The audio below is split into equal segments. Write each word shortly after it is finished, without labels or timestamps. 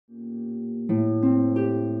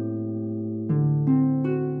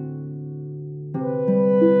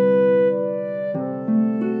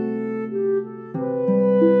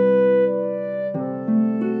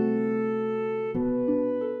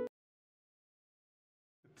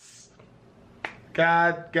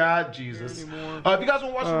God, Jesus. If you guys want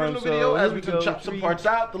to watch the original video as we can chop some parts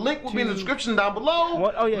out, the link will be in the description down below.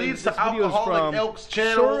 What? Oh, yeah, leads to Alcoholic Elk's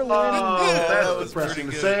channel. That's depressing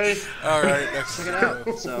to say. Alright, next. Check it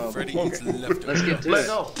out. So, Freddy eats leftovers. let's get to Let's it.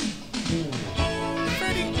 go.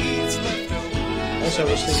 Freddy eats leftovers. Also,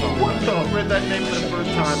 I was thinking. What the? Read that name for the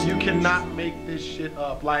first time. You cannot make this shit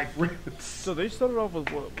up. Like, So they started off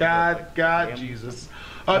with what? God, Jesus.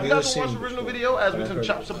 If you guys want to watch the original video as we can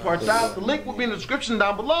chop some parts out, the link will be in the description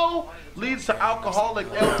down below. Leads to Alcoholic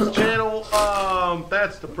Elk's channel.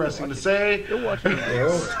 That's depressing to say. They're watching. They're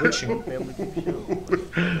all twitching.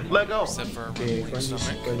 Let go. Except for Okay, Morning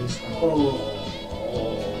Stomach.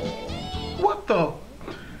 What the?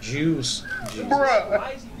 Juice.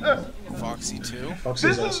 Bruh. Foxy too. Foxy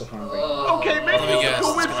is also hungry. Okay, maybe Let me it's a guess, it's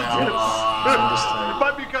coincidence. gonna It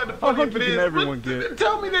might be kind of How funny if hungry it can is. everyone but get?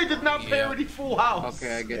 Tell me they did not parody Full House.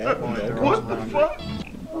 Okay, I get Yeah, the point. no, They're What all the hungry. fuck?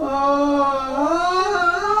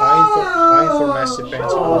 Fine for massive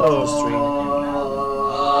pants on the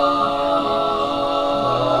stream.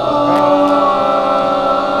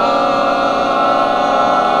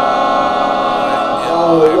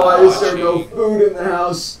 Why is there no food in the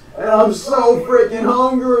house? And I'm so freaking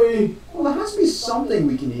hungry. Well, there has to be something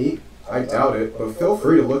we can eat. I doubt it, but feel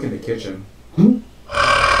free to look in the kitchen. I'm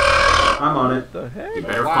on it. The heck? You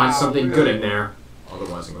better find something good in there.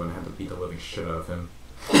 Otherwise, I'm going to have to beat the living shit out of him.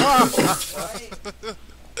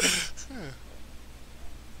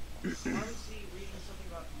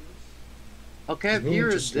 Okay, if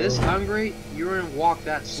you're this hungry, you're gonna walk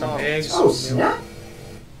that slow. Some eggs. Oh, snap!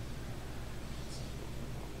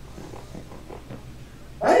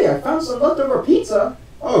 Hey, I found some leftover pizza.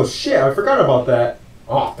 Oh shit, I forgot about that.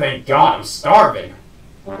 Oh, thank God, I'm starving.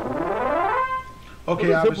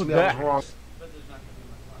 Okay, obviously I was wrong.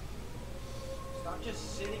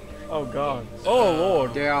 Oh god. Oh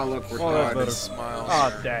lord. They all look Oh, that's retarded. better. Smiles.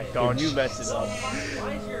 Oh daggone, you messed it up.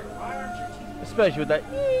 Especially with that.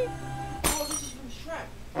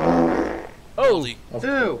 Oh. Holy. Of Ew.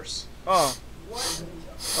 course. Oh.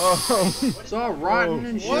 Oh. It's all rotten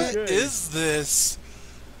and What shit. is this?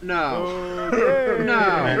 No. Okay.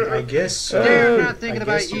 No. I guess. They're not thinking I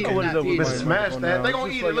about guess you eating What is that up with But my pizza. smash that. They gonna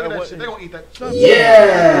It's eat just it. Look at like, that shit. They gonna eat that.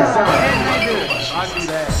 Yeah! I do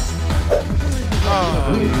that.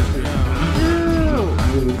 Ew.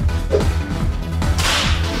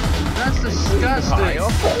 That's disgusting. I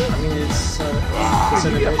mean, it's an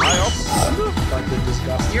addition. Fucking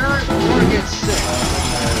disgusting. You're gonna get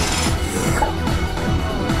sick.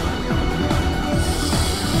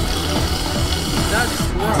 That's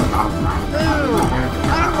gross. Ew.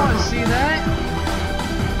 I don't want to see that.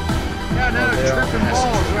 Yeah, now they're tripping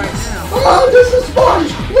balls right now. Oh, this is fun!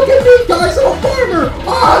 Look at me, guys! I'm a farmer!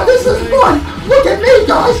 Ah, this is fun! Look at me,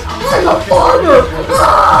 guys! I'm a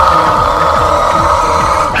farmer!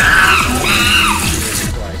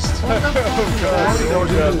 Don't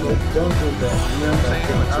do that. That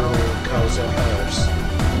thing to cause errors.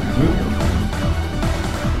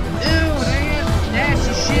 Ew, they have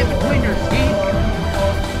nasty shit between their teeth.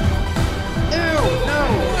 Ew, no,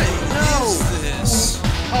 no. This.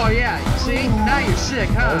 Oh yeah, see? Now you're sick,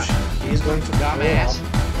 huh? He's going to Dumbass.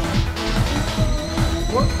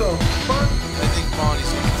 What the fuck? I think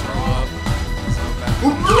Bonnie's gonna throw up.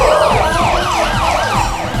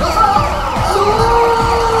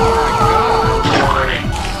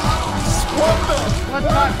 What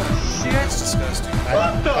type of shit? It's disgusting.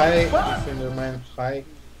 Hi, Defender Man. Hi,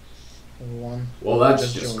 everyone. Well, that's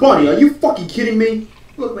Just just joined. funny. Are you fucking kidding me?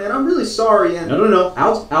 Look, man, I'm really sorry and... No.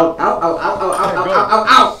 Out.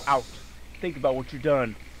 Think about what you've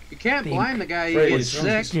done. You can't blame the guy Freddy getting is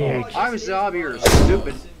sick. sick. Obviously, all of you are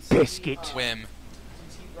stupid. Biscuit. Whim.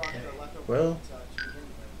 Well,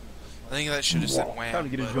 I think that should have said Time wham. to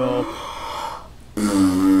get a but- job.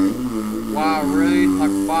 Wow, really? Like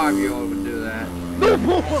a 5-year-old would do that.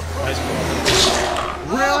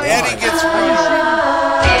 Really? And he gets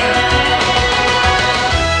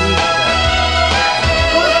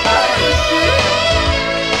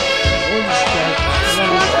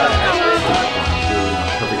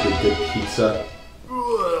Perfectly good pizza.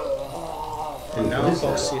 and now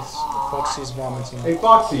Foxy's vomiting. Hey,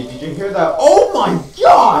 Foxy, did you hear that? Oh my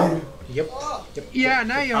God! Yep. Yeah,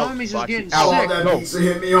 now your homies is getting Out. sick. That pizza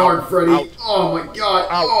hit me hard, Freddy. Out. Oh my God.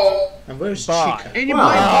 Oh. And where's Bye. Chica? And you Wow.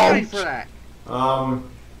 blame Bonnie for that.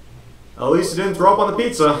 At least it didn't throw up on the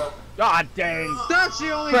pizza. God dang. That's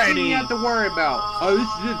the only Freddy. thing you have to worry about. Oh, this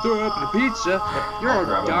didn't throw up in the pizza. You're a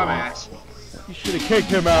grab him dumbass. You should have kicked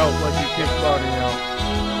him out like you kicked Bonnie out.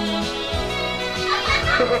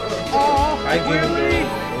 Oh, I gave him really?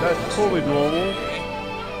 That's totally normal.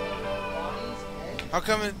 How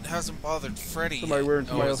come it hasn't bothered Freddy? Somebody wearing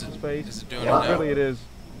somebody is else's it- face. Is it doing Yeah. it now? Really, it is.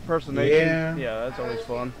 Impersonation. Yeah. That's always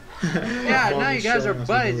fun. Yeah, now you guys are Showing us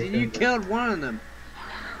buddies the and you killed one of them.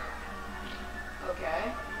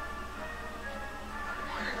 Okay.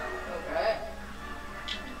 Okay.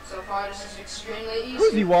 So far, this is extremely easy.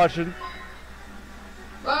 Who's he watching?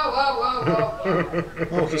 Whoa, whoa, whoa, whoa,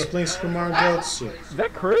 whoa. Oh, he's playing Super Mario Galaxy. Is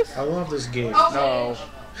that Chris? I love this game. No.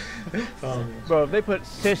 Bro, if they put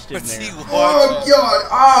cyst in What's he there. watching? Oh god!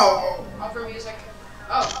 Ow! Offer music.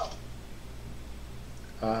 Oh.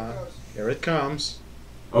 Here it comes.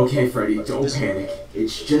 Okay, Freddy, don't panic.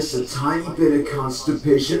 It's just a tiny bit of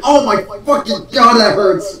constipation. Oh my fucking god, that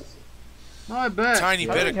hurts! I bet. Tiny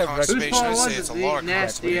I bit think of have constipation. Whose I fault say was it's it? a These lot of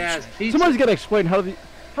nasty ass constipation. pizza. Somebody's got to explain how these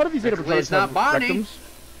Luckily, it's animatronics not have Bonnie. rectums.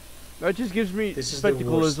 That just gives me This is the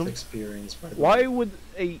worst spectacleism. experience. By the way. Why would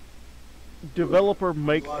a developer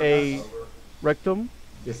make a rectum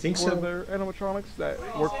You think for so? their animatronics that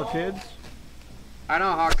work for kids? I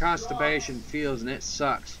know how constipation feels and it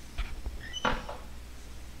sucks.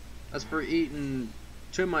 That's for eating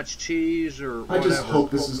too much cheese or I whatever. just hope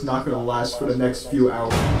this is not gonna last for the next few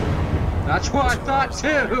hours. That's what I thought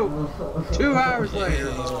too. 2 hours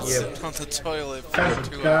later. Sit on the toilet for That's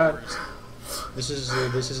 2 God. hours. This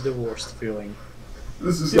is the worst feeling.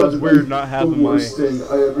 This is Feels gotta weird be not the having worst my thing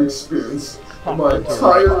I ever experienced in pop my filter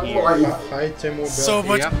entire right here. life. Hi, Timo. So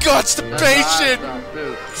much Yep. constipation! Welcome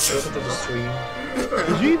to the stream.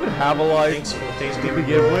 Did you even have a life Thanks for to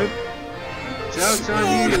begin with? Joke's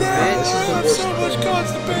on you, bitch. So much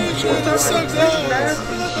constipation! That sucks ass!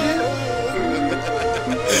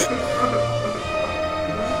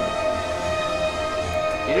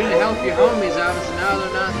 You didn't help your homies out, so now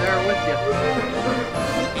they're not there with you.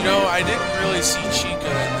 You know, I didn't really see Chica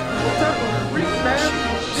in there.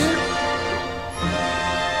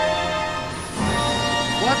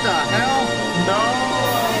 What the hell?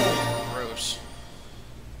 Gross.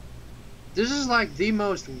 This is like the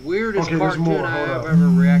most weirdest Okay, there's cartoon more. I Hold have up. ever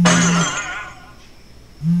reacted to.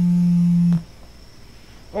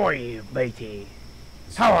 How are you, matey?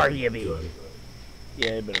 How are you, me? Yeah,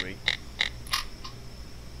 it better be.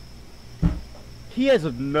 He has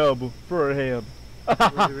a nub for a hand. What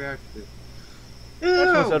did you react to?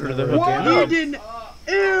 That's what's under the hook. You Nub. didn't.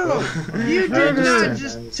 Ew! You did not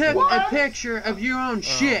just took a picture of your own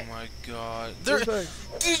shit. Oh my god. Did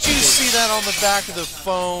you see that on the back of the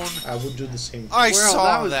phone? I would do the same thing. I Well, saw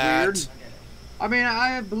that was that. weird. I mean,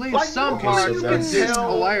 I believe Like, some okay, parts so of that's- it's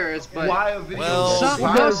hilarious, but Why a video? Well, some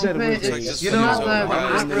Why most is that of a it movie? Like, is just You videos know, of not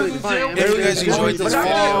guys. really funny. I mean, If you guys it's enjoyed this But I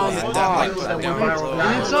video, know hit that videos like that button went down viral. below.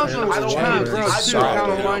 And it's also I don't kind of understand. gross too. I Kind of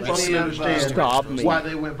don't reminds me of. understand Stop me. why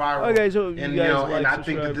they went viral. Okay, so you and guys you know, like, and I think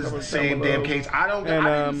that subscribe, this is the comment same down damn below. case. I And,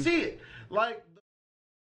 didn't see it. Like.